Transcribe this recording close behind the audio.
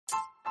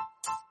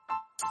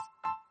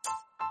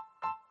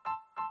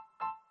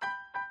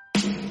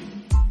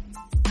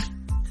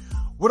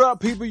What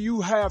up, people?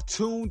 You have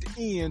tuned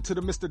in to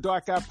the Mr.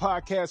 Dark Eye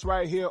podcast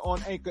right here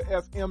on Anchor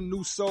FM,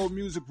 New Soul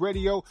Music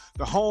Radio,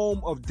 the home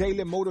of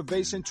daily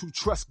motivation to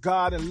trust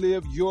God and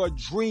live your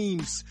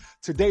dreams.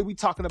 Today, we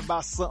talking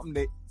about something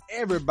that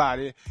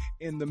everybody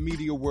in the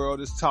media world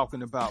is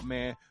talking about,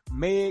 man.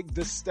 Meg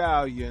Thee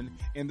Stallion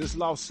in this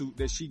lawsuit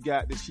that she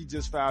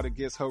just filed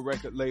against her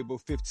record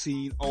label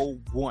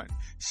 1501.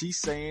 She's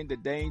saying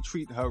that they ain't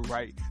treating her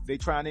right. They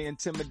trying to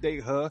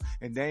intimidate her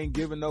and they ain't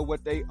giving her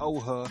what they owe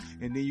her.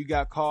 And then you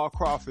got Carl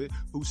Crawford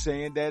who's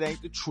saying that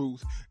ain't the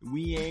truth.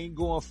 We ain't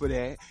going for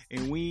that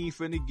and we ain't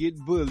finna get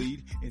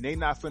bullied and they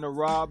not finna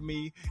rob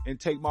me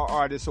and take my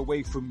artists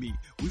away from me.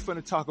 We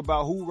finna talk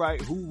about who right,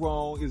 who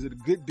wrong. Is it a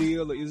good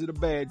deal or is it a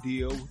bad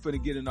deal? We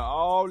finna get into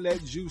all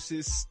that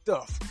juicy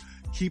stuff.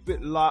 Keep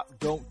it locked.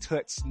 Don't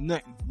touch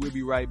nothing. We'll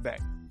be right back.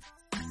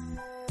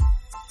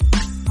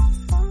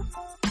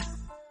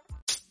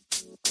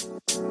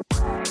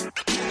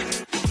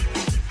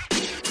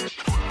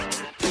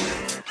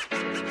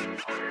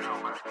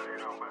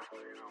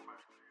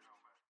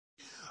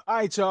 All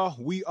right, y'all.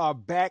 We are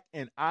back,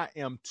 and I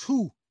am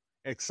too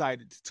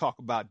excited to talk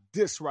about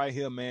this right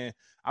here, man.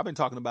 I've been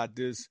talking about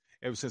this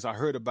ever since I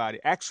heard about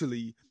it.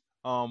 Actually,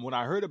 when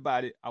I heard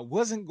about it, I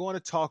wasn't going to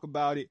talk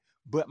about it,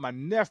 but my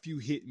nephew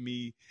hit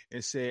me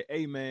and said,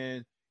 hey,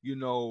 man, you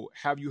know,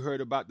 have you heard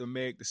about the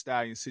Meg Thee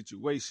Stallion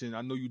situation?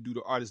 I know you do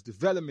the artist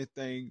development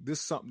thing. This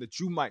is something that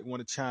you might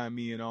want to chime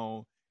in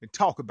on and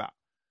talk about.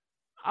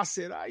 I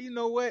said, you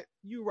know what?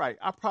 You're right.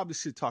 I probably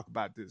should talk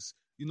about this.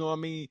 You know what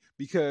I mean?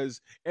 Because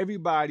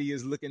everybody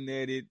is looking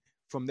at it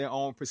from their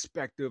own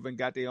perspective and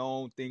got their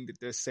own thing that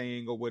they're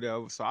saying or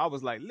whatever. So I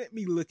was like, let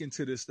me look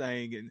into this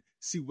thing and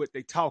see what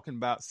they're talking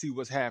about, see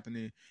what's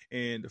happening.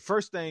 And the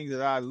first thing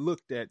that I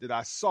looked at, that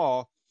I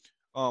saw,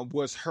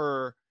 was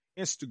her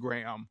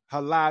Instagram,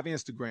 her live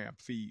Instagram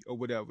feed or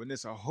whatever. And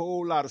there's a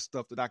whole lot of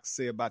stuff that I can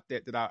say about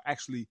that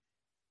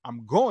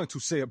I'm going to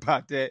say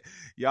about that.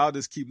 Y'all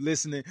just keep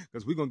listening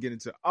because we're going to get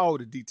into all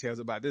the details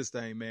about this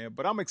thing, man.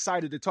 But I'm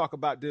excited to talk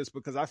about this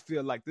because I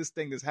feel like this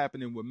thing that's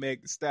happening with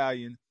Meg Thee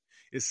Stallion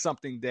is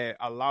something that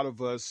a lot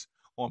of us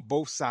on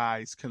both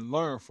sides can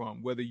learn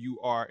from, whether you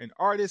are an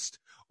artist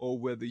or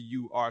whether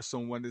you are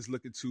someone that's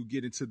looking to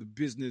get into the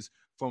business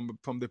from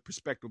the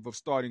perspective of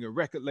starting a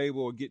record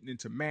label or getting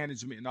into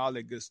management and all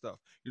that good stuff.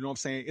 You know what I'm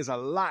saying? It's a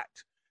lot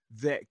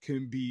that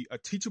can be a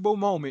teachable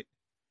moment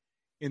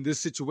in this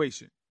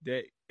situation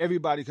that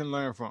everybody can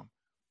learn from,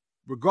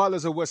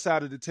 regardless of what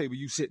side of the table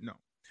you sitting on.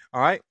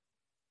 All right?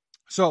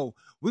 So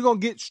we're going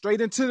to get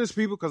straight into this,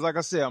 people, because like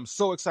I said, I'm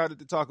so excited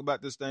to talk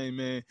about this thing,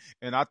 man.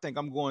 And I think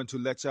I'm going to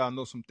let y'all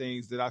know some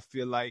things that I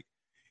feel like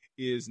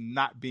is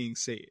not being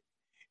said.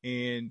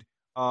 And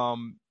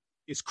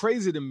it's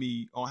crazy to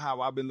me on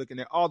how I've been looking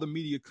at all the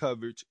media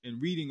coverage and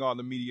reading all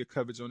the media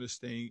coverage on this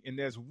thing. And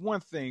there's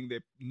one thing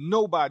that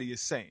nobody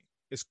is saying.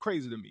 It's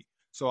crazy to me.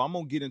 So I'm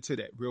going to get into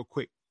that real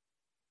quick.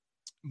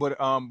 But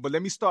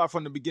let me start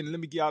from the beginning.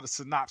 Let me give y'all the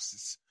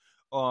synopsis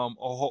on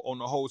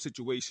the whole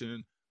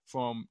situation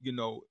from, you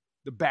know,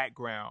 the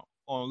background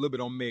on a little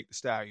bit on Meg Thee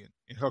Stallion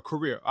and her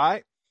career. All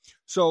right.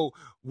 So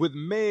with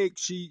Meg,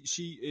 she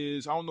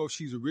is, I don't know if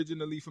she's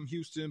originally from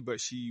Houston, but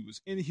she was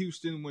in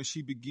Houston when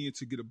she began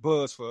to get a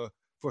buzz for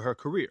her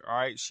career. All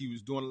right. She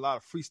was doing a lot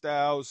of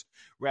freestyles,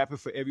 rapping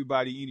for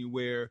everybody,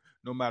 anywhere,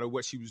 no matter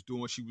what she was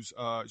doing. She was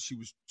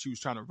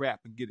trying to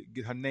rap and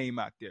get her name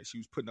out there. She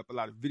was putting up a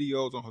lot of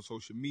videos on her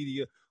social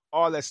media,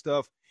 all that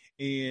stuff.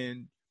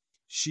 And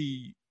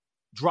she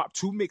dropped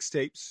 2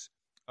 mixtapes.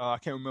 I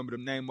can't remember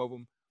the name of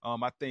them.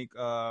 I think,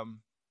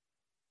 I'm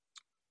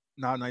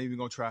not even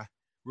going to try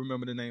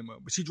remember the name of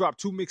it. But she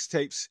dropped 2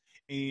 mixtapes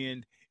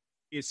and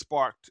it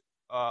sparked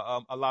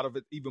a lot of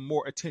it, even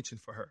more attention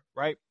for her,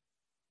 right?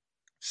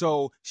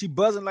 So she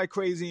buzzing like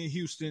crazy in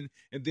Houston,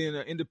 and then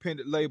an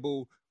independent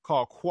label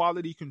called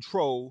Quality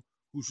Control,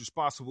 who's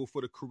responsible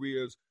for the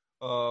careers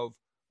of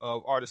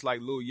artists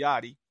like Lil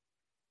Yachty,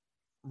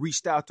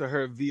 reached out to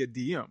her via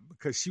DM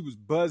because she was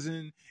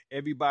buzzing.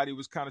 Everybody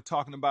was kind of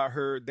talking about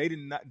her. They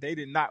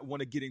did not want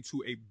to get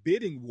into a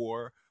bidding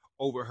war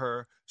over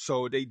her,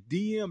 so they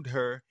DM'd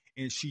her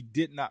and she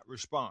did not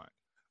respond.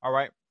 All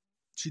right,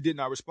 she did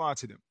not respond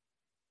to them.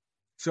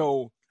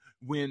 So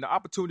when the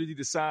opportunity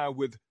to sign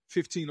with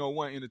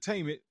 1501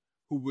 Entertainment,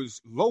 who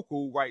was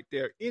local right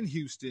there in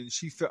Houston,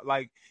 she felt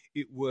like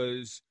it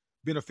was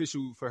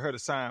beneficial for her to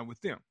sign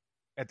with them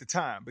at the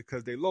time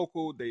because they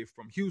local, they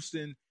from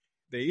Houston,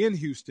 they in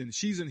Houston,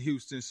 she's in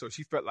Houston, so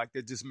she felt like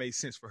that just made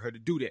sense for her to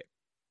do that.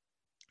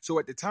 So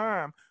at the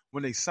time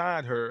when they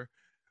signed her,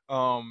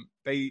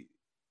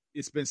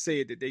 it's been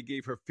said that they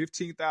gave her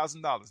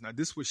 $15,000. Now,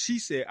 this was she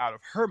said out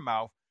of her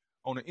mouth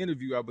on an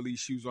interview. I believe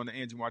she was on the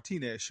Angie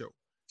Martinez show.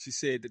 She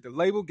said that the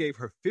label gave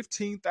her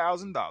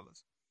 $15,000.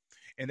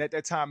 And at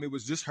that time, it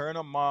was just her and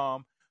her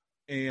mom.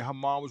 And her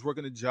mom was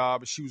working a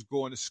job and she was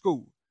going to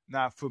school.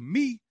 Now, for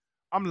me,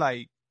 I'm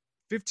like,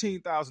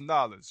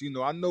 $15,000. You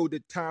know, I know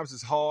that times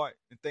is hard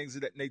and things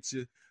of that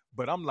nature.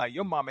 But I'm like,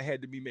 your mama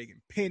had to be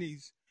making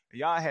pennies.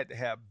 And y'all had to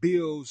have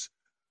bills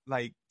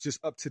like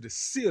just up to the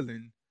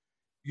ceiling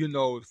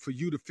for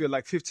you to feel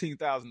like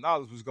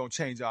 $15,000 was gonna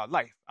change our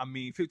life. I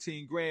mean,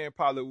 15 grand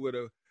probably would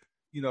have,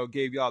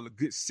 gave y'all a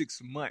good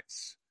 6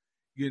 months,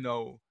 you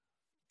know,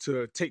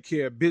 to take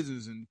care of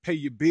business and pay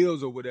your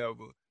bills or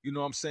whatever. You know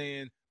what I'm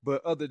saying?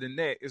 But other than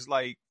that, it's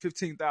like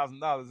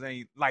 $15,000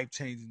 ain't life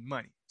changing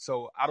money.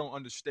 So I don't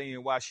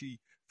understand why she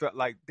felt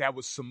like that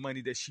was some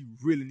money that she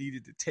really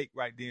needed to take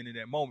right then in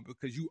that moment,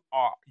 because you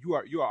are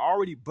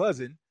already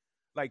buzzing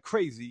like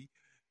crazy.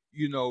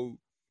 You know,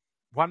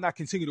 why not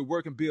continue to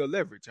work and build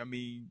leverage? I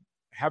mean,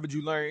 haven't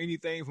you learned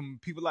anything from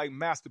people like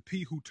Master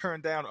P, who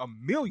turned down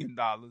 $1 million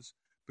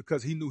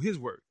because he knew his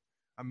worth?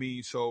 I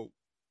mean, so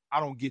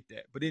I don't get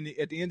that. But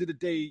at the end of the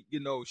day,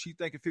 she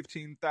thinking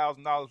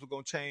 $15,000 was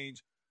gonna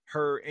change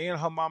her and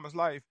her mama's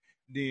life.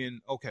 Then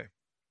okay,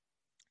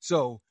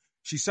 so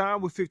she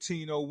signed with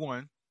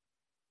 1501,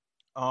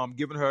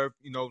 giving her,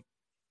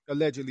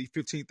 allegedly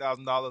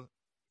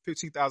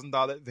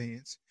 $15,000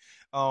 advance.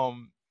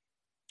 Um,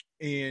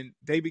 and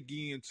they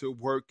begin to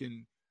work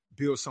and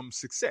build some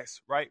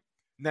success, right?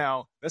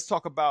 Now, let's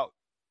talk about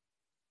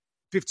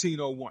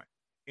 1501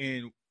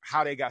 and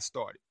how they got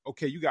started.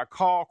 Okay, you got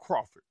Carl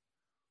Crawford,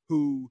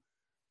 who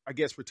I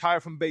guess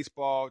retired from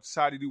baseball,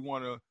 decided he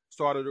want to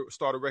start a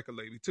record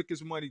label. He took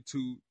his money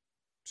to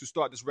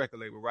start this record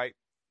label, right?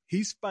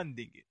 He's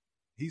funding it.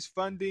 He's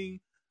funding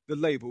the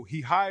label.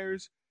 He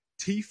hires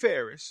T.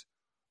 Ferris,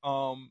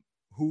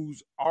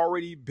 who's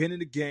already been in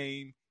the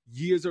game,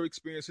 years of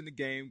experience in the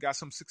game, got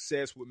some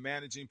success with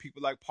managing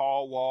people like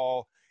Paul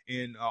Wall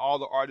and all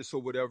the artists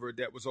or whatever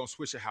that was on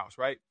Swishahouse,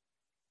 right?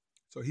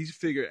 So he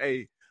figured,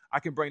 hey, I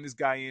can bring this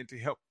guy in to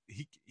help.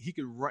 He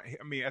can run.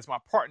 I mean, as my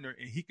partner,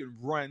 and he can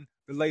run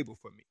the label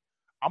for me.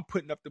 I'm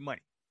putting up the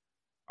money.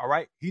 All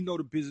right. He know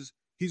the business.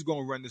 He's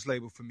gonna run this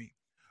label for me.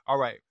 All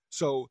right.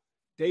 So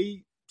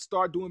they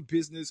start doing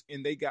business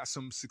and they got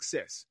some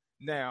success.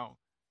 Now,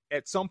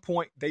 at some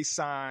point, they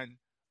sign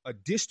a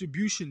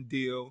distribution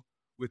deal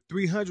with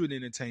 300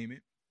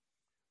 Entertainment,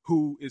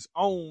 who is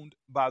owned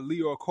by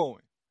Lyor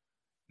Cohen.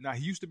 Now,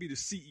 he used to be the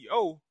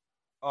CEO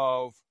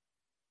of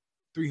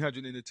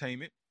 300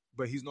 Entertainment,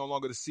 but he's no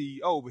longer the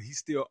CEO, but he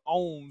still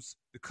owns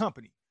the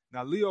company.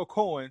 Now, Lyor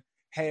Cohen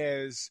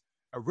has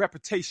a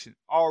reputation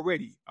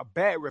already, a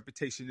bad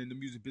reputation in the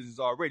music business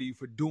already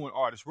for doing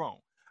artists wrong.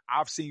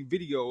 I've seen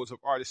videos of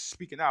artists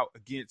speaking out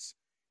against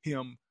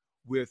him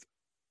with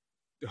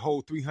the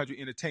whole 300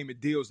 Entertainment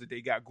deals that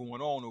they got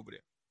going on over there.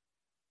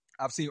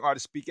 I've seen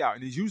artists speak out,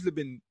 and it's usually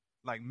been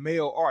like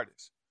male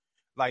artists.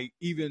 Like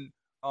even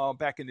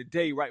back in the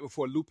day, right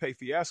before Lupe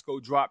Fiasco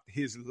dropped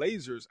his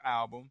Lasers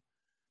album,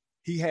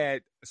 he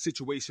had a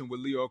situation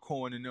with Lyor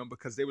Cohen and them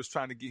because they was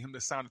trying to get him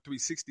to sign a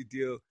 360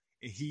 deal,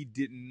 and he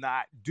did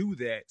not do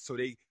that. So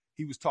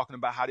he was talking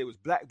about how they was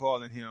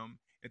blackballing him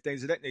and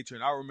things of that nature.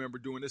 And I remember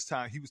during this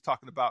time, he was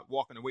talking about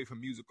walking away from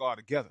music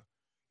altogether,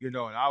 and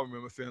I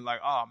remember feeling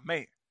like, oh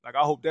man, like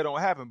I hope that don't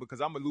happen,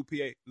 because I'm a Lupe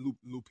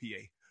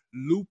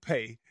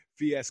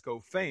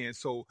Fiasco fan.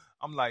 So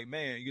I'm like,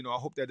 man, I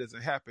hope that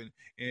doesn't happen.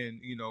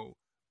 And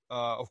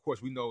of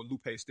course, we know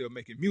Lupe is still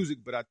making music,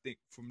 but I think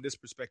from this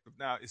perspective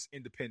now, it's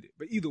independent.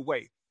 But either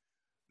way,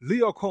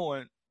 Lyor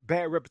Cohen,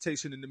 bad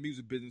reputation in the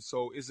music business.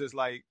 So it's just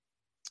like,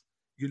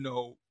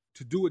 to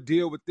do a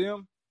deal with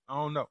them, I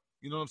don't know.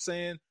 You know what I'm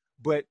saying?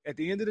 But at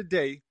the end of the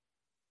day,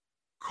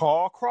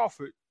 Carl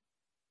Crawford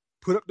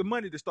put up the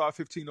money to start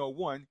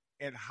 1501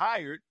 and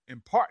hired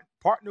and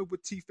partnered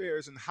with T.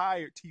 Ferris and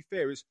hired T.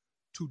 Ferris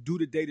to do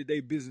the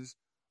day-to-day business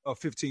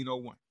of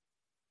 1501.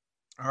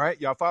 All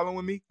right, y'all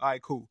following me? All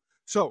right, cool.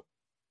 So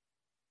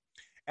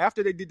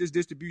after they did this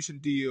distribution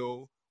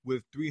deal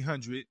with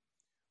 300,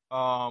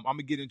 I'm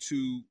gonna get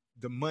into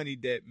the money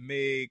that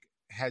Meg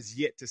has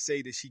yet to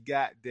say that she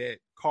got, that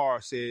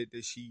Carr said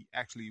that she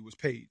actually was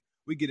paid.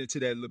 We get into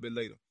that a little bit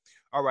later.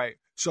 All right.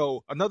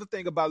 So another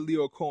thing about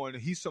Lyor Cohen,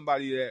 he's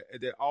somebody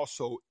that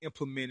also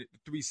implemented the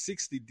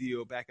 360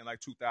 deal back in like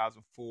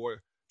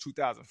 2004,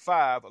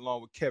 2005,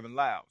 along with Kevin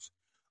Liles.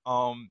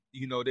 Of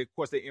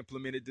course they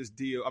implemented this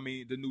deal. I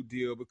mean, the new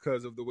deal,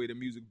 because of the way the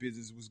music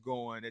business was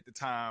going at the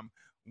time,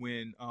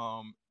 when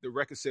the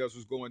record sales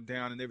was going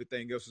down and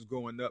everything else was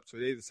going up. So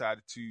they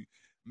decided to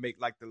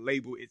make like the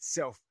label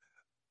itself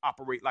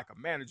operate like a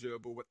manager,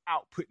 but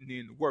without putting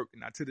in the work.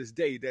 And now to this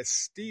day, that's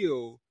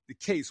still the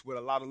case with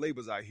a lot of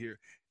labels out here.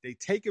 They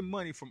taking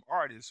money from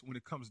artists when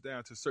it comes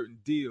down to certain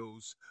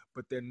deals,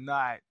 but they're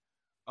not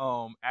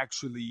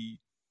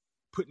actually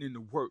putting in the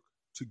work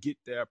to get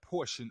their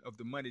portion of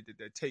the money that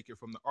they're taking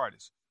from the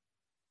artist.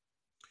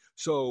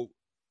 So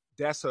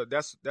that's a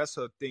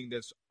thing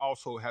that's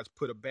also has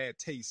put a bad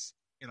taste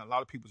in a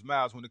lot of people's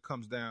mouths when it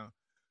comes down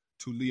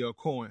to Lyor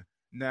Cohen.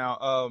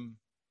 Now,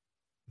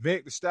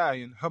 Meg Thee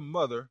Stallion, her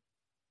mother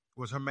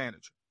was her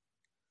manager.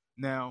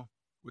 Now,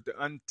 with the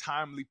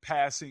untimely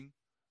passing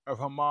of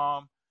her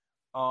mom,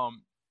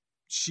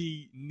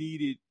 she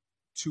needed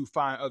to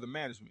find other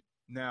management.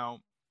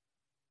 Now,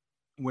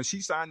 when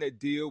she signed that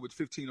deal with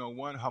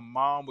 1501, her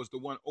mom was the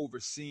one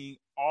overseeing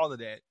all of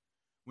that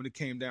when it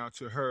came down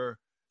to her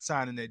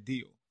signing that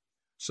deal.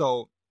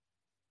 So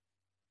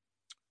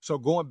So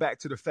going back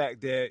to the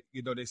fact that,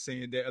 they're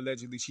saying that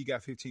allegedly she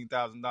got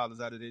 $15,000 out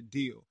of that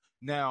deal.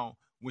 Now,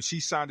 when she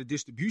signed a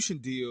distribution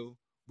deal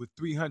with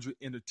 300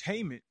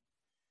 Entertainment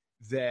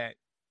that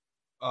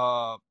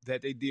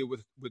that they did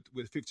with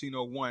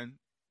 1501,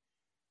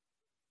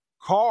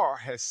 Carr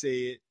has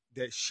said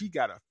that she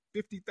got a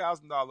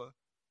 $50,000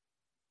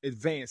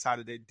 advance out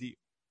of that deal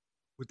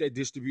with that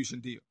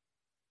distribution deal.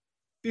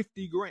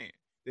 50 grand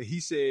that he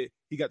said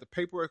he got the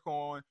paperwork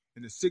on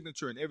and the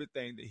signature and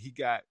everything that he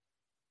got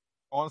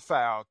on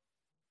file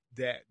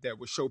that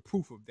would show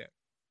proof of that.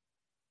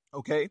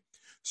 Okay,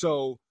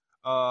 so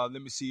let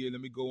me see here.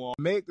 Let me go on.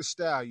 Meg Thee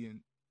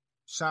Stallion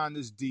signed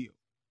this deal.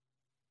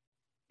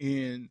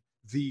 In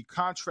the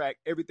contract,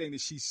 everything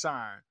that she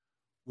signed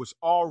was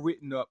all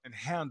written up and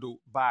handled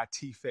by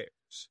T.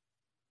 Farris.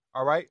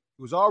 All right,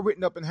 it was all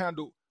written up and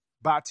handled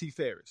by T.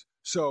 Farris.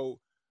 So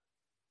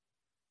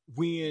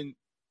when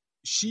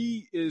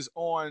she is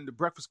on the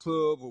Breakfast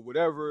Club or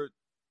whatever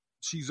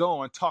she's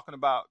on, talking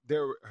about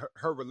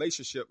her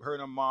relationship, her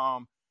and her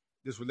mom,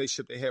 this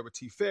relationship they had with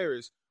T.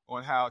 Farris,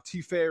 on how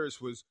T. Farris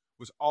was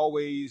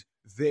always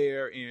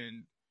there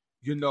and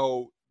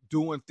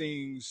doing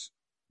things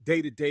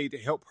day to day to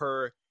help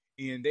her,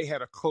 and they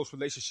had a close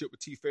relationship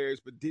with T. Farris,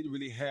 but didn't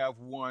really have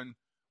one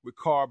with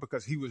Carr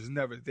because he was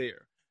never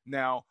there.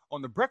 Now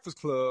on the Breakfast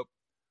Club,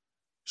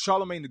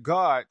 Charlamagne the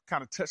God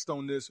kind of touched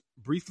on this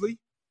briefly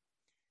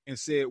and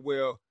said,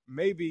 well,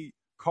 maybe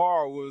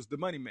Carr was the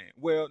money man.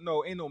 Well,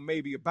 no, ain't no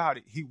maybe about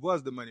it. He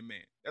was the money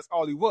man. That's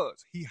all he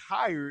was. He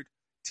hired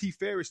T.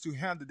 Farris to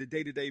handle the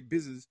day-to-day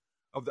business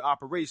of the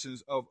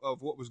operations of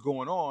what was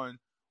going on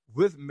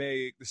with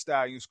Meg Thee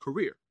Stallion's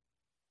career.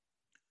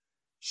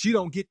 She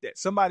don't get that.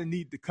 Somebody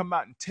need to come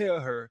out and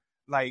tell her,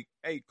 like,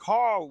 hey,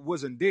 Carr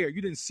wasn't there.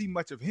 You didn't see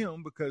much of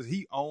him because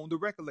he owned the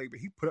record label.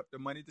 He put up the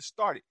money to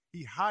start it.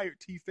 He hired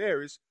T.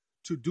 Farris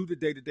to do the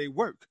day-to-day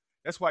work.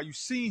 That's why you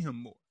see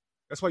him more.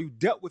 That's why you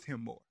dealt with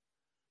him more.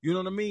 You know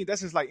what I mean?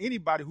 That's just like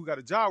anybody who got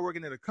a job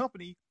working at a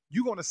company.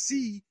 You're going to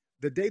see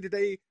the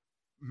day-to-day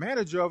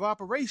manager of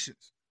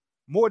operations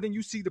more than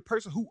you see the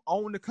person who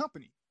owned the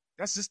company.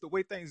 That's just the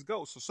way things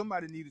go. So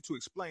somebody needed to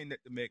explain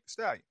that to Meg Thee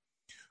Stallion.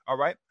 All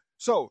right.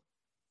 So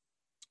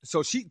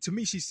she, to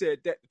me, she said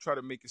that to try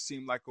to make it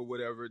seem like or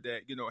whatever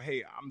that,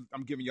 hey,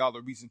 I'm giving y'all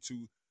a reason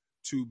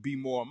to be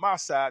more on my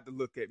side, to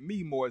look at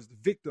me more as the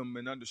victim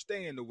and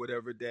understand or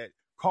whatever that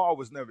Carl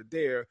was never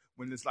there,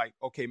 when it's like,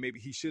 okay, maybe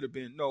he should have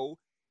been. No,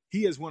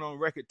 he has went on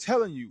record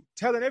telling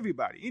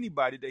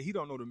anybody that he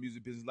don't know the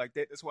music business like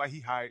that. That's why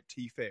he hired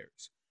T.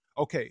 Farris.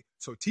 Okay,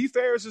 so T.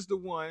 Farris is the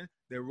one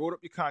that wrote up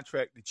your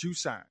contract that you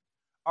signed.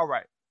 All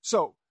right,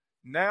 so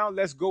now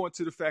let's go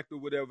into the fact or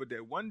whatever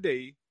that one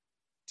day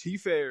T.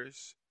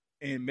 Farris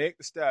and Meg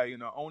Thee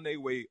Stallion are on their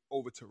way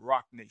over to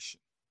Rock Nation.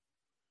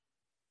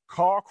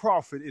 Carl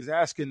Crawford is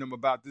asking them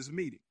about this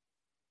meeting.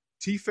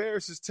 T.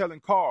 Farris is telling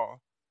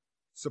Carl,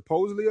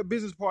 supposedly a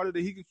business partner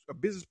that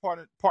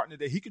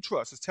he could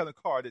trust, is telling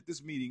Carl that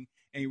this meeting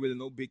ain't really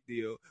no big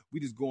deal. We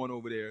just going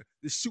over there,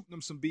 just shooting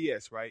him some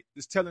BS, right?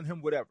 Just telling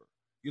him whatever.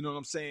 You know what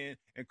I'm saying?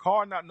 And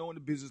Carl not knowing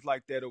the business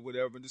like that or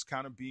whatever, and just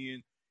kind of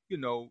being, I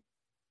don't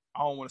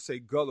want to say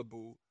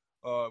gullible,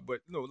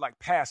 but like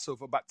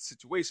passive about the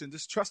situation,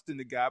 just trusting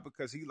the guy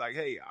because he like,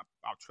 hey,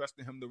 I'm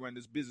trusting him to run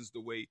this business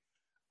the way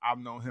I've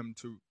known him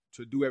to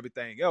do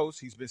everything else.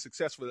 He's been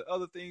successful at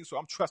other things, so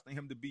I'm trusting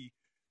him to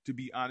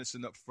be honest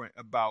and upfront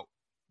about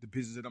the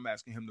business that I'm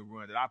asking him to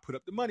run, that I put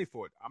up the money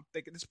for it. I'm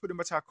thinking this is pretty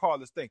much how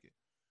Carl is thinking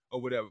or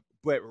whatever.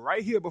 But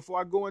right here, before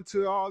I go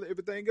into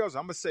everything else,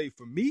 I'm going to say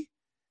for me,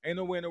 ain't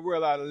no way in the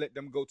world I'd let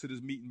them go to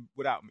this meeting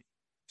without me,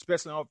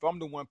 especially if I'm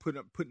the one putting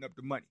up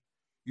the money.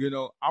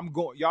 Y'all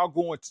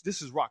going to,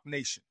 this is Rock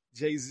Nation,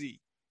 Jay-Z.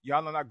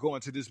 Y'all are not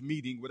going to this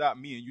meeting without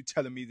me and you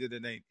telling me that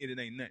it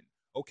ain't nothing.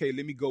 Okay,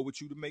 let me go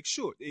with you to make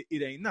sure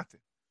it ain't nothing.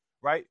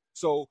 Right?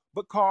 So,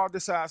 but Carl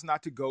decides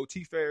not to go.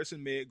 T. Farris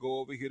and Meg go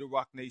over here to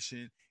Rock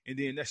Nation. And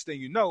then next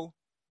thing you know,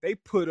 they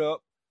put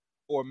up,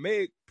 or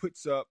Meg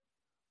puts up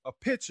a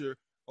picture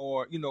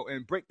or,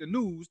 and break the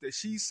news that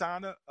she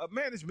signed a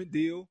management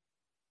deal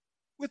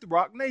with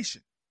Rock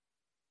Nation.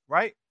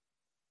 Right?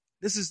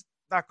 This is,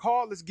 now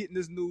Carl is getting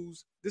this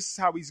news. This is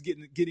how he's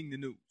getting the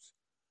news.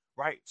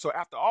 Right? So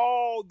after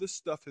all this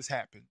stuff has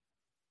happened,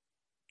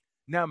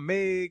 now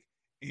Meg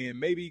and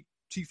maybe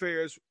T.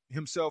 Farris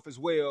himself as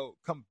well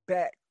come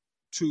back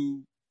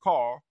to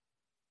Carl.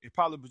 It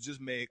probably was just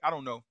Meg. I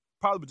don't know.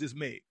 Probably was just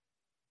Meg.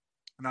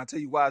 And I'll tell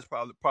you why it's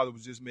probably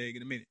was just Meg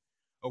in a minute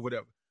or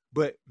whatever.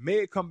 But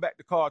Meg come back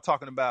to Carl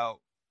talking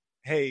about,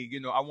 hey,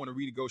 I want to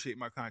renegotiate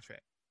my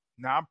contract.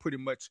 Now I'm pretty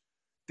much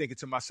thinking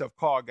to myself,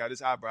 Carl got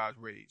his eyebrows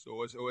raised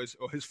or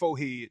his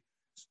forehead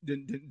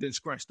then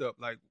scrunched up.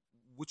 Like,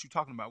 what you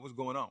talking about? What's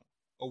going on?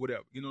 Or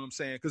whatever. You know what I'm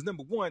saying? Because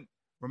number one,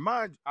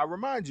 I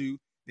remind you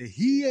that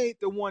he ain't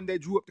the one that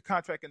drew up the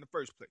contract in the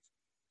first place.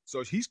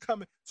 So he's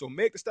coming. So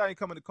Meg Thee Stallion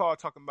coming to Carl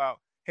talking about,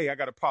 hey, I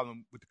got a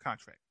problem with the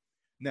contract.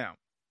 Now,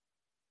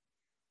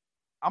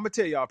 I'm going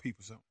to tell y'all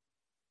people something.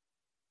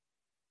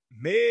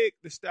 Meg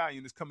Thee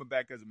Stallion is coming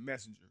back as a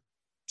messenger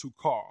to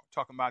Carl,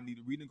 talking about I need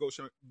to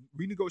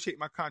renegotiate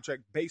my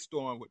contract based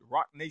on what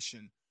Rock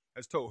Nation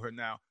has told her.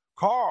 Now,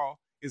 Carl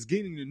is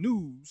getting the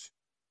news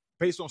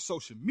based on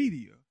social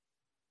media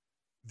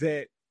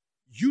that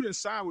you didn't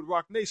sign with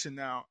Rock Nation.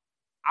 Now,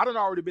 I done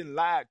already been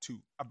lied to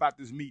about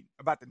this meeting,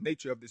 about the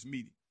nature of this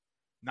meeting.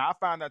 Now I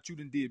found out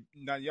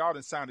now y'all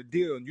done signed a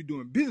deal and you're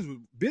doing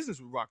business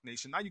with Rock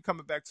Nation. Now you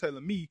coming back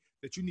telling me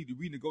that you need to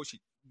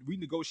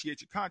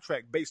renegotiate your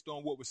contract based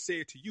on what was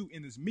said to you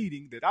in this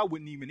meeting that I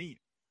wasn't even in.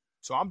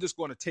 So I'm just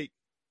going to take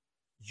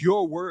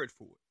your word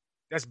for it.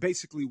 That's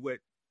basically what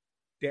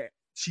that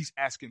she's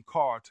asking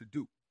Carl to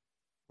do,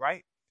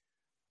 right?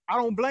 I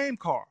don't blame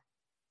Carl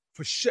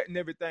for shutting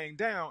everything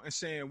down and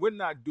saying we're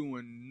not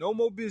doing no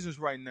more business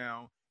right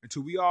now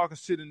until we all can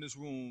sit in this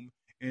room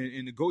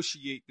and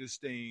negotiate this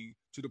thing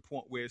to the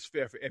point where it's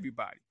fair for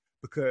everybody.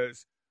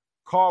 Because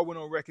Carl went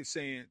on record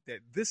saying that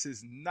this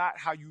is not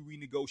how you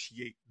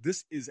renegotiate.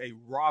 This is a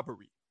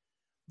robbery.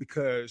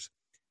 Because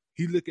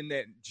he looking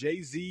at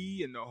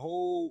Jay-Z and the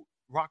whole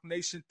Rock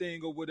Nation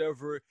thing or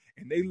whatever,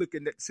 and they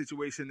looking at the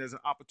situation as an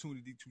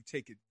opportunity to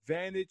take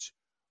advantage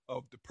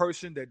of the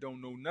person that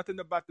don't know nothing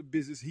about the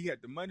business. He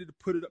had the money to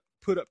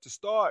put up to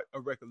start a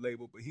record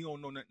label, but he don't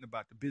know nothing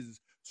about the business.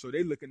 So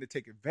they looking to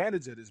take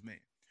advantage of this man.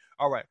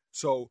 All right.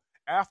 So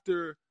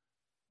after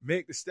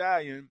Meg Thee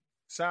Stallion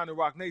signed to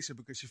Rock Nation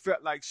because she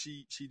felt like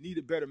she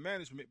needed better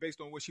management based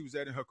on where she was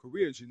at in her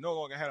career, she no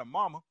longer had a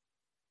mama.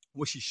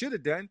 What she should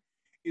have done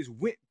is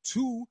went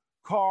to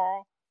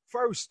Carl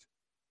first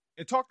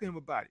and talked to him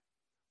about it.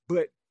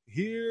 But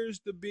here's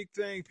the big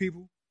thing,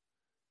 people.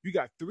 You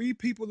got three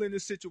people in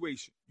this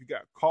situation. You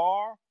got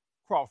Carl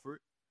Crawford,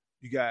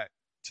 you got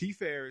T.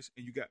 Ferris,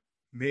 and you got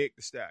Meg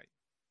Thee Stallion.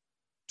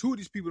 Two of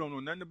these people don't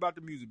know nothing about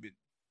the music business.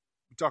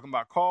 We're talking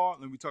about Carl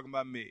and we're talking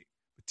about Meg.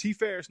 But T.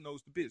 Ferris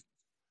knows the business.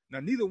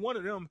 Now, neither one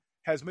of them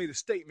has made a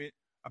statement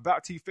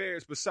about T.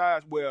 Ferris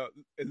besides, well,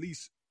 at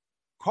least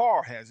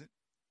Carl hasn't.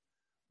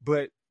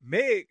 But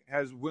Meg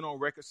has went on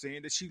record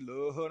saying that she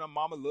loved her and her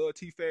mama loved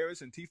T. Ferris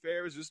and T.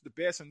 Ferris is the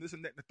best and this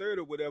and that and the third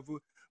or whatever,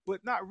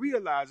 but not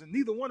realizing,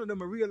 neither one of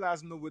them are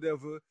realizing or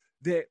whatever,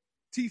 that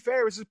T.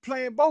 Ferris is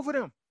playing both of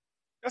them.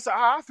 That's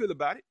how I feel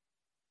about it.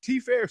 T.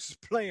 Ferris is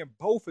playing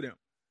both of them.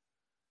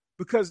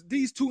 Because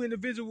these two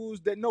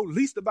individuals that know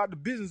least about the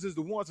business is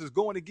the ones that's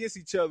going against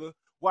each other,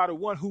 while the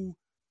one who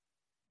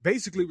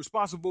basically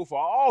responsible for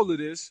all of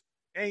this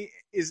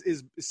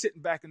is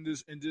sitting back and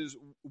just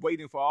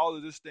waiting for all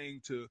of this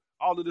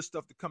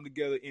stuff to come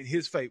together in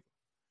his favor.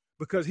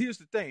 Because here's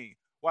the thing,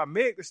 while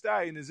Meg Thee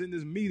Stallion is in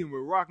this meeting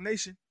with Rock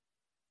Nation,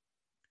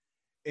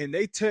 and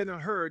they telling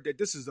her that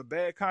this is a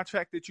bad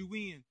contract that you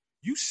in,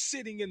 you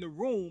sitting in the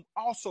room.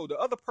 Also, the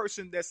other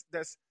person that's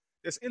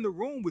in the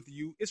room with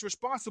you is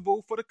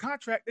responsible for the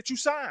contract that you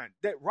signed,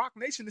 that Rock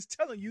Nation is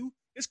telling you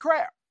is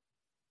crap.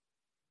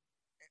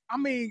 I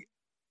mean,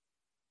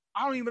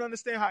 I don't even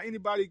understand how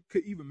anybody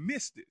could even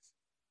miss this.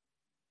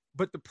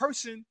 But the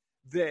person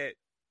that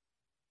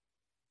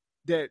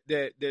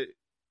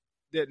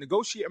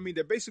negotiate,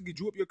 that basically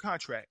drew up your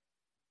contract,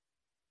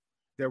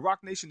 that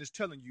Rock Nation is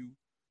telling you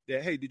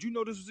that, hey, did you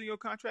know this was in your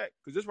contract?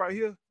 Because this right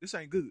here, this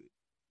ain't good.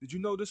 Did you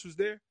know this was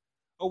there?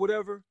 Or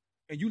whatever?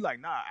 And you like,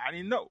 nah, I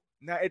didn't know.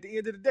 Now, at the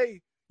end of the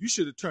day, you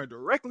should have turned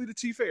directly to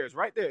T. Ferris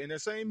right there in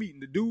that same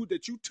meeting. The dude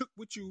that you took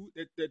with you,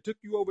 that took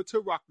you over to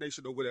Rock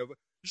Nation or whatever,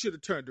 you should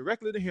have turned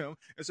directly to him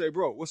and say,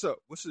 bro, what's up?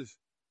 What's this?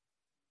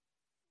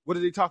 What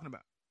are they talking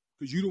about?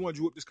 Because you the one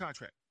drew up this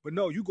contract. But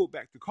no, you go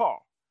back to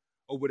Carl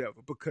or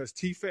whatever, because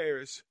T.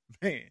 Ferris,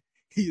 man,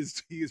 he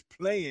is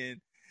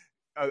playing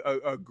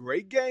a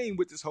great game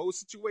with this whole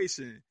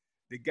situation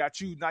that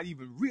got you not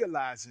even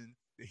realizing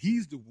that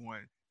he's the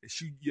one that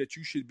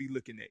you should be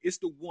looking at. It's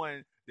the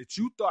one that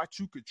you thought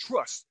you could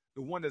trust,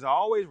 the one that's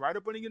always right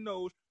up under your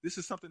nose. This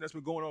is something that's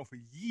been going on for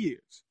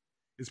years.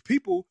 It's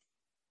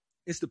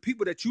the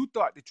people that you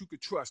thought that you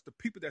could trust, the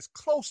people that's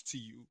close to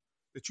you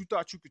that you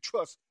thought you could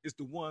trust is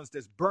the ones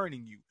that's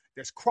burning you,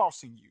 that's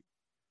crossing you.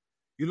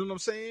 You know what I'm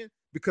saying?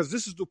 Because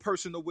this is the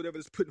person or whatever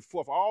that's putting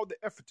forth all the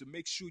effort to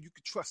make sure you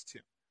can trust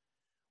him.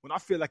 When I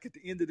feel like at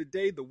the end of the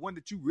day, the one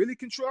that you really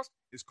can trust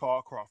is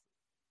Carl Crawford.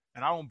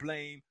 And I don't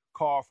blame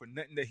Carl for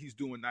nothing that he's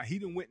doing. Now, he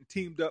done went and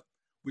teamed up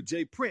with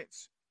Jay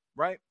Prince,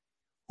 right?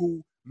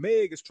 Who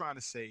Meg is trying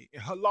to say in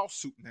her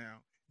lawsuit now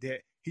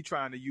that he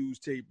trying to use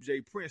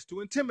Jay Prince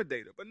to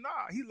intimidate her. But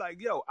nah, he like,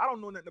 yo, I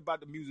don't know nothing about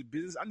the music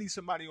business. I need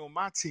somebody on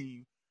my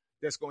team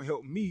that's going to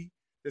help me,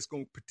 that's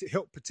going to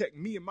help protect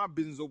me and my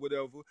business or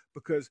whatever,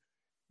 because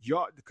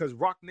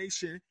Rock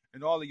Nation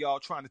and all of y'all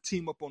trying to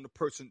team up on the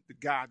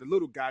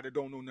little guy that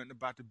don't know nothing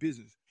about the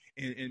business.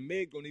 And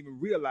Meg don't even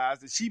realize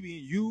that she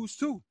being used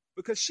too,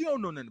 because she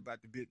don't know nothing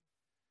about the business.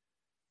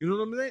 You know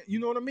what I mean? You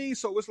know what I mean?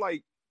 So it's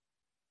like,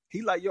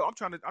 he like, yo, I'm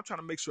trying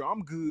to make sure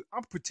I'm good.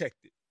 I'm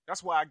protected.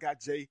 That's why I got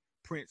Jay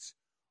Prince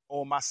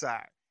on my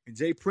side. And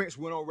Jay Prince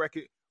went on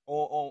record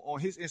on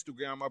his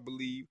Instagram, I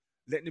believe,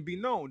 letting it be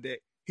known that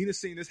he done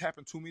seen this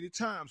happen too many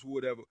times or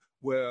whatever,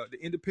 where the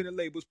independent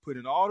labels put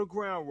in all the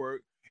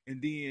groundwork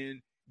and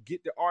then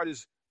get the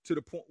artists to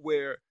the point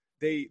where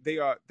they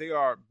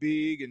are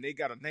big and they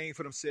got a name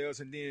for themselves,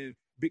 and then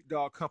big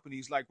dog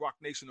companies like Rock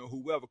Nation or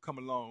whoever come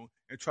along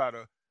and try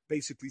to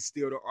basically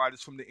steal the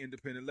artists from the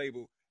independent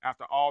label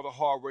after all the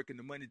hard work and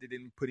the money they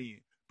didn't put in.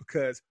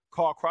 Because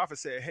Carl Crawford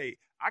said, "Hey,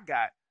 I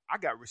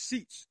got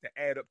receipts that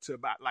add up to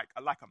about like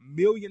 $1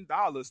 million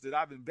that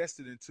I've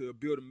invested into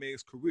building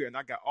Meg's career, and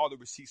I got all the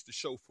receipts to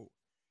show for it."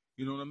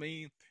 You know what I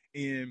mean?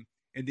 And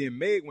and then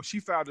Meg, when she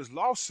filed this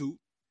lawsuit,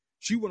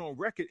 she went on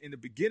record in the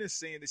beginning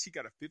saying that she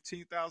got a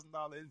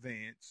 $15,000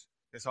 advance.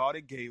 That's all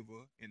they gave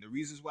her, and the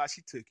reasons why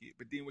she took it.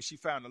 But then when she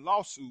filed the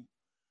lawsuit,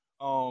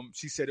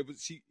 she said it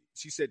was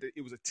she said that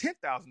it was a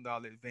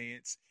 $10,000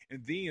 advance,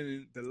 and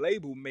then the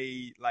label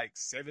made like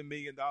 $7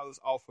 million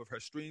off of her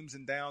streams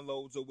and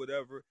downloads or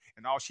whatever,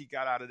 and all she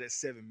got out of that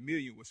 7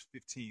 million was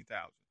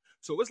 15,000.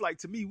 So it's like,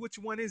 to me, which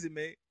one is it,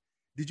 man?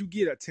 Did you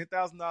get a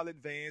 $10,000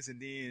 advance,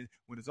 and then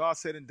when it's all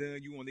said and done,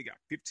 you only got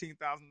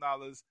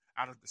 $15,000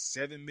 out of the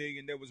 7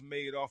 million that was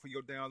made off of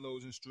your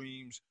downloads and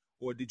streams?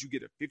 Or did you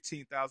get a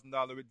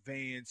 $15,000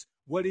 advance?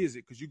 What is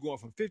it? Because you're going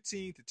from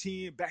 15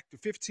 to 10 back to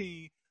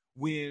 15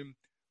 when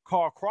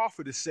Carl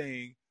Crawford is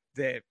saying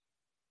that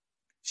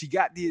she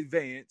got the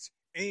advance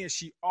and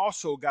she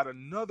also got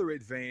another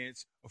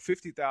advance of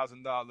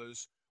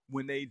 $50,000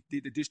 when they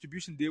did the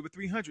distribution deal with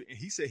 300. And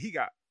he said he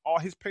got all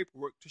his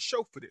paperwork to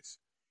show for this.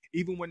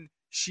 Even when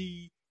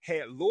she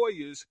had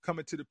lawyers come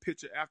into the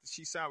picture after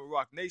she signed with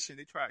Rock Nation,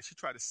 she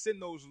tried to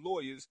send those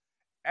lawyers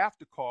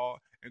after Carl,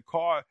 and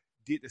Carl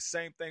did the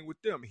same thing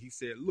with them. He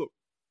said, "Look,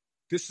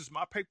 this is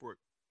my paperwork,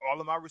 all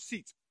of my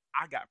receipts.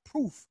 I got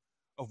proof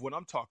of what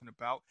I'm talking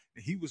about."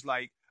 And he was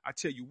like, "I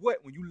tell you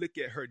what, when you look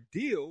at her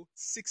deal,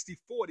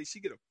 60-40, she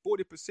get a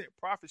 40%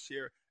 profit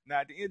share.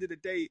 Now, at the end of the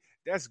day,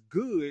 that's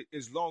good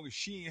as long as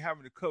she ain't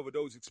having to cover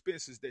those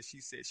expenses that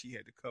she said she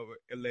had to cover,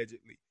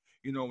 allegedly.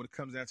 You know, when it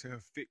comes down to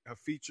her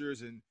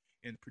features and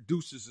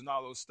producers and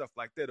all those stuff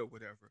like that or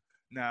whatever.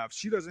 Now, if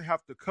she doesn't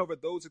have to cover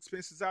those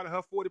expenses out of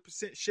her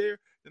 40% share,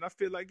 then I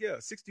feel like, yeah,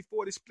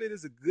 60-40 split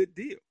is a good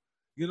deal.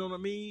 You know what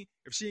I mean?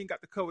 If she ain't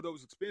got to cover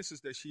those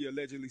expenses that she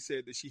allegedly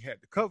said that she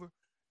had to cover.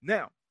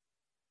 Now,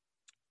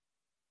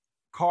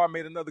 Carr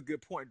made another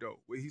good point,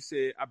 though, where he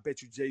said, "I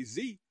bet you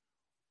Jay-Z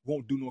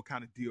won't do no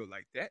kind of deal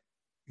like that,"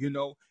 you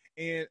know?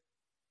 And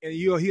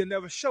he'll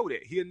never show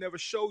that. He'll never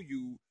show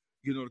you,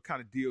 the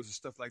kind of deals and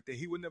stuff like that.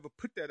 He would never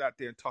put that out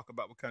there and talk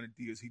about what kind of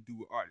deals he do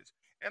with artists.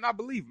 And I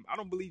believe him. I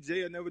don't believe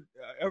Jay will never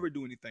ever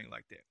do anything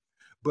like that.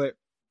 But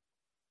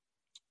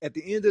at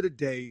the end of the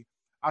day,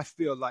 I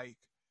feel like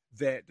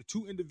that the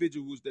two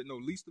individuals that know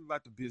least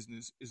about the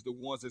business is the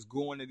ones that's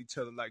going at each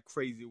other like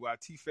crazy, while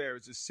T.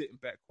 Farris is sitting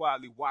back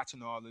quietly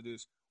watching all of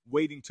this,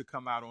 waiting to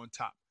come out on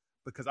top.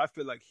 Because I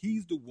feel like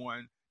he's the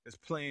one that's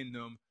playing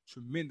them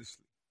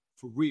tremendously,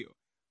 for real.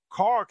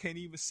 Carr can't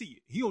even see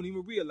it. He don't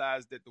even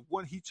realize that the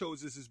one he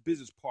chose as his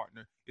business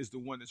partner is the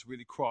one that's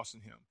really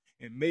crossing him.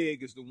 And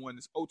Meg is the one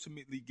that's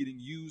ultimately getting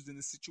used in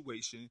the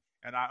situation.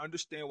 And I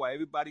understand why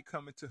everybody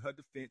coming to her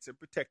defense and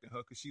protecting her,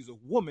 because she's a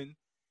woman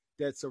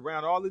that's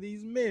around all of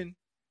these men.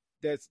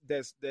 That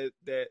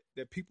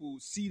people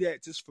see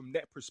that just from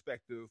that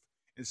perspective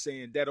and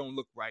saying that don't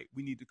look right.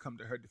 We need to come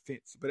to her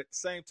defense. But at the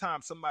same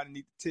time, somebody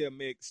need to tell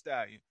Meg Thee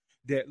Stallion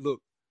that,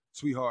 look,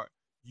 sweetheart,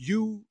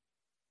 you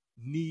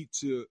need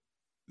to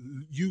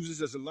use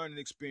this as a learning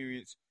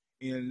experience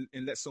and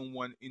let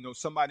someone,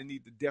 somebody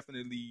need to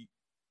definitely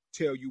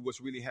tell you what's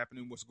really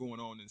happening, what's going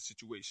on in the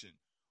situation.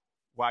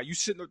 While you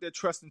sitting up there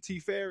trusting T.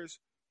 Farris,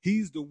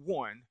 he's the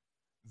one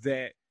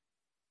that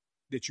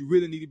you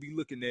really need to be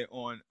looking at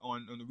on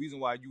the reason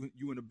why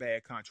you in a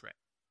bad contract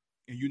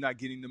and you're not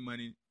getting the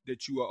money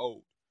that you are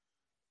owed.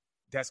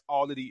 That's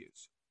all it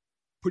is.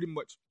 Pretty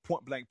much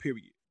point blank,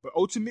 period. But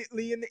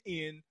ultimately, in the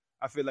end,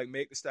 I feel like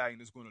Meg Thee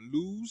Stallion is going to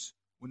lose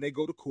when they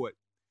go to court.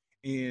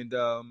 And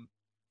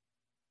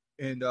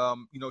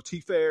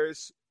T.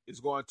 Farris is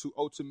going to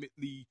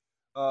ultimately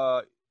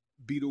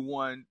be the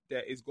one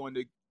that is going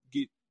to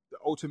get the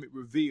ultimate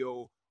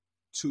reveal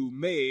to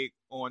Meg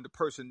on the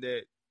person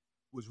that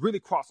was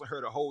really crossing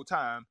her the whole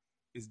time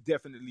is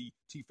definitely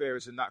T.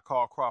 Farris and not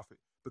Carl Crawford.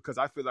 Because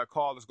I feel like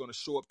Carl is going to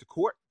show up to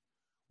court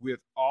with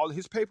all of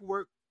his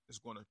paperwork. It's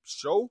going to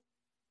show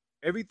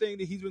everything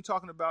that he's been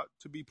talking about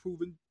to be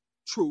proven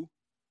true.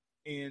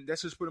 And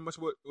that's just pretty much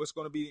what's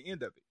going to be the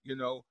end of it,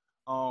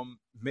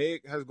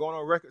 Meg has gone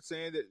on record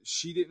saying that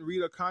she didn't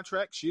read her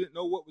contract. She didn't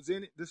know what was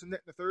in it, this and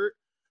that and the third.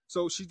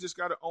 So she just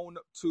got to own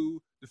up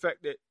to the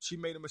fact that she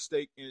made a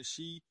mistake and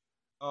she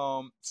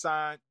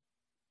signed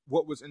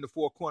what was in the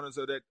four corners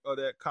of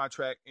that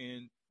contract,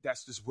 and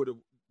that's just what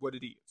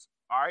it is.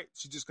 All right,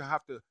 she just gonna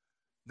have to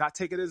not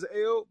take it as an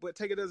L, but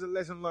take it as a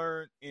lesson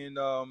learned, and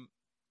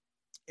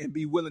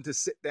be willing to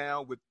sit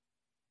down with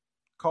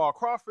Carl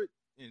Crawford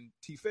and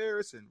T.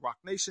 Farris and Rock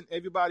Nation,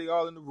 everybody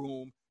all in the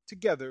room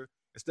together,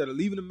 instead of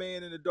leaving the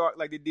man in the dark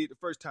like they did the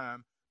first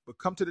time, but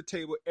come to the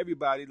table,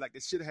 everybody, like they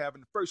should have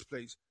in the first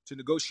place, to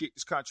negotiate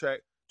this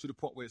contract to the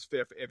point where it's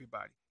fair for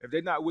everybody. If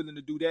they're not willing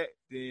to do that,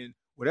 then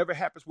whatever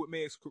happens with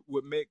Meg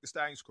Thee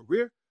Stallion's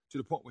career, to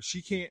the point where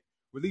she can't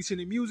release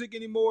any music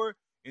anymore,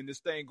 and this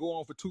thing go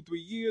on for 2-3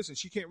 years and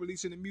she can't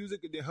release any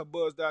music, and then her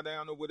buzz die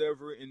down or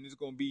whatever, and it's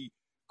gonna be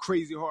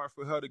crazy hard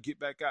for her to get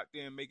back out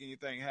there and make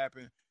anything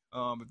happen.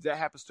 If that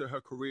happens to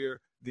her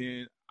career,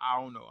 then I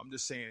don't know. I'm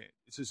just saying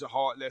it's just a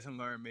hard lesson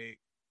learned, Meg.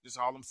 That's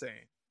all I'm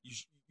saying. You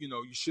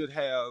should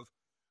have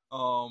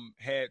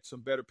had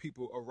some better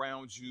people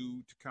around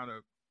you to kind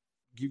of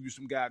give you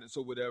some guidance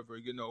or whatever,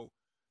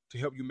 to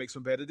help you make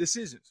some better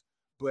decisions.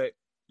 But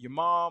your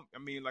mom, I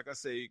mean, like I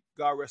say,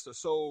 God rest her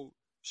soul.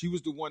 She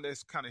was the one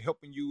that's kind of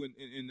helping you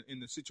in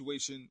the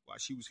situation while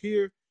she was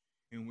here.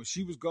 And when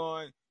she was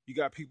gone, you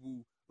got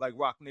people like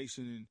Rock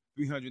Nation and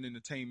 300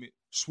 Entertainment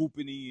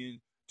swooping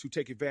in to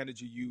take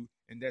advantage of you,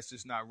 and that's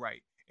just not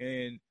right.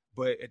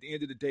 But at the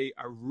end of the day,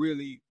 I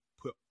really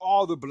put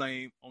all the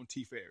blame on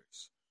T.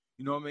 Ferris.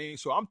 You know what I mean?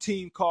 So I'm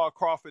Team Carl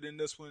Crawford in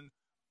this one.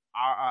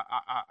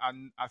 I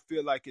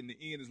feel like in the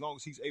end, as long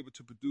as he's able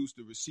to produce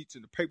the receipts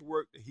and the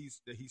paperwork that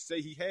he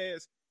say he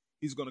has,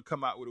 he's going to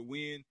come out with a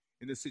win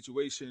in this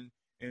situation.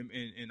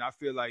 And I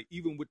feel like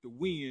even with the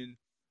win,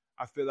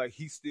 I feel like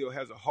he still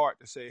has a heart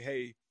to say,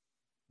 hey,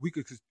 we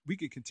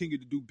could continue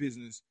to do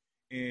business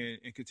and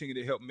continue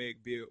to help Meg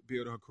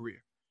build her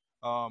career.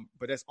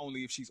 But that's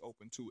only if she's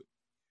open to it.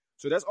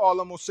 So that's all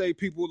I'm gonna say,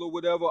 people, or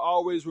whatever.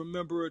 Always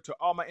remember, to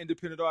all my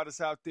independent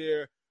artists out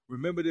there,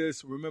 remember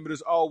this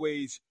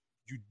always.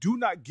 You do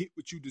not get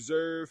what you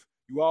deserve.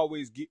 You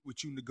always get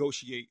what you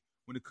negotiate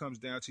when it comes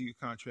down to your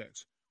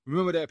contracts.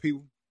 Remember that,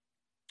 people.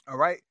 All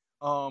right.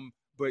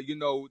 But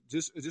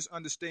just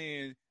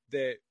understand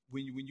that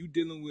when you're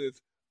dealing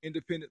with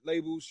independent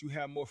labels, you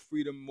have more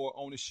freedom, more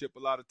ownership a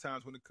lot of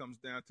times when it comes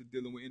down to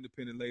dealing with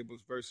independent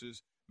labels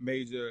versus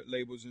major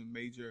labels and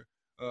major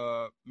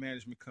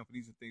management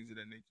companies and things of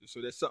that nature.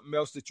 So that's something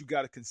else that you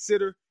got to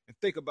consider and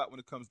think about when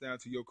it comes down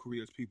to your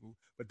careers, people.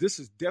 But this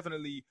is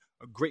definitely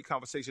a great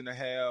conversation to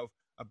have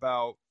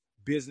about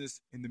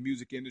business in the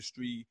music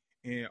industry.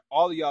 And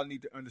all of y'all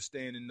need to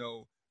understand and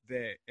know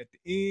that at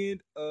the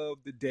end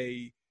of the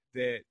day,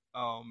 that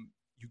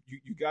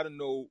you got to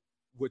know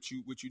what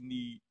you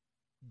need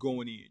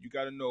going in. You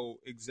got to know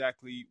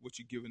exactly what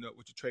you're giving up,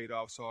 what your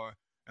trade-offs are.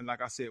 And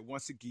like I said,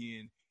 once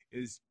again,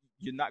 is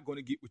you're not going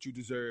to get what you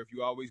deserve.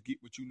 You always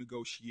get what you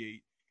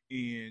negotiate.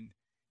 And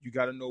you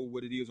got to know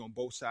what it is on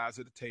both sides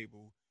of the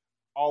table.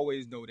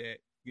 Always know that.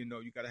 You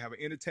got to have an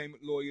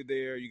entertainment lawyer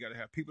there. You got to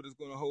have people that's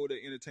going to hold that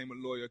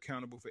entertainment lawyer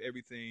accountable for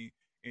everything.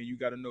 And you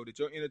got to know that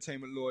your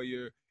entertainment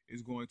lawyer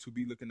is going to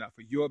be looking out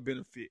for your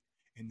benefit.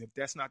 And if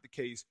that's not the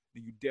case,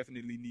 then you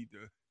definitely need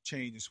to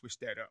change and switch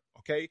that up,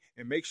 okay?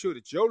 And make sure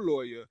that your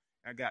lawyer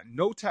got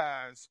no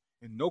ties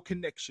and no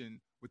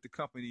connection with the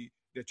company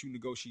that you're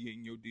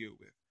negotiating your deal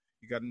with.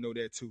 You got to know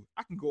that too.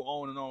 I can go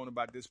on and on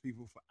about this,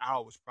 people, for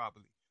hours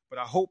probably. But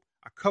I hope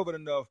I covered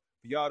enough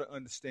for y'all to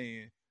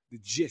understand the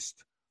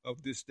gist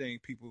of this thing,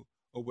 people,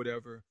 or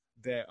whatever,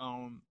 that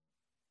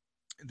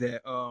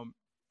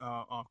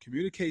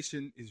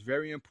communication is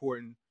very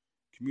important.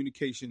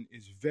 Communication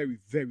is very,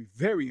 very,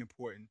 very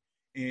important.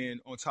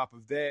 And on top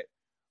of that,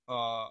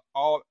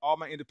 all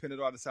my independent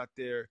artists out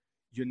there,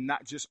 you're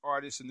not just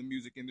artists in the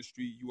music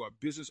industry. You are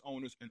business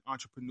owners and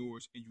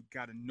entrepreneurs, and you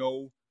got to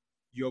know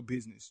your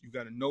business. You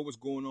got to know what's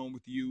going on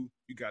with you.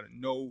 You got to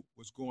know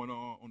what's going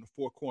on the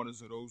four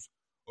corners of those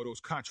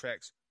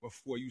contracts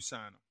before you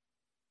sign them.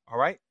 All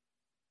right?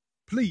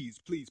 Please,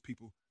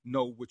 people,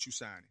 know what you're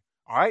signing.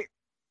 All right?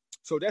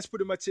 So that's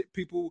pretty much it,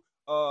 people.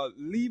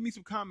 Leave me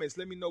some comments.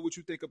 Let me know what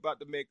you think about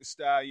the Meg Thee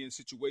Stallion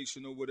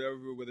situation or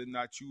whatever, whether or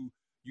not you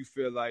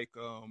feel like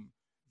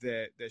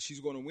that she's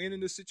going to win in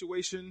this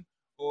situation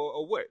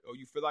or what? Or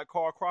you feel like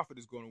Carl Crawford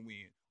is going to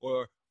win?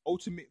 Or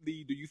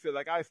ultimately, do you feel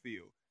like I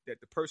feel that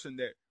the person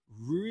that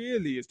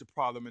really is the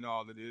problem in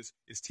all of this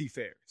is T.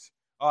 Ferris?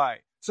 All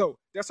right. So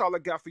that's all I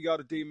got for y'all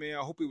today, man.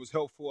 I hope it was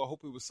helpful. I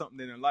hope it was something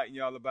that enlightened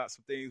y'all about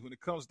some things when it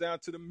comes down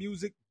to the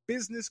music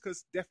business,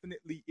 because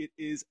definitely it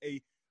is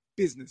a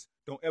business.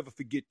 Don't ever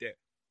forget that.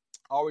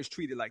 Always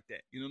treat it like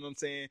that. You know what I'm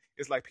saying?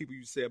 It's like people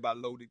used to say about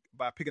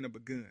picking up a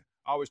gun.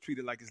 Always treat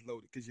it like it's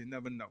loaded, because you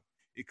never know.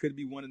 It could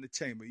be one in the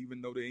chamber,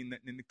 even though there ain't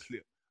nothing in the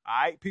clip.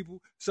 All right,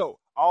 people? So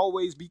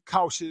always be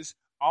cautious.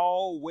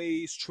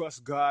 Always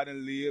trust God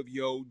and live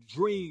your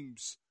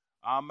dreams.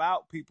 I'm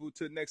out, people.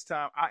 Till next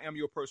time, I am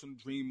your personal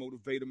dream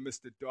motivator,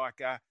 Mr.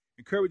 Dark Eye,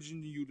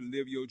 encouraging you to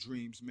live your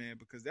dreams, man,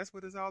 because that's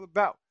what it's all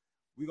about.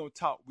 We're going to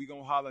talk. We're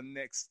going to holler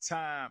next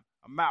time.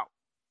 I'm out.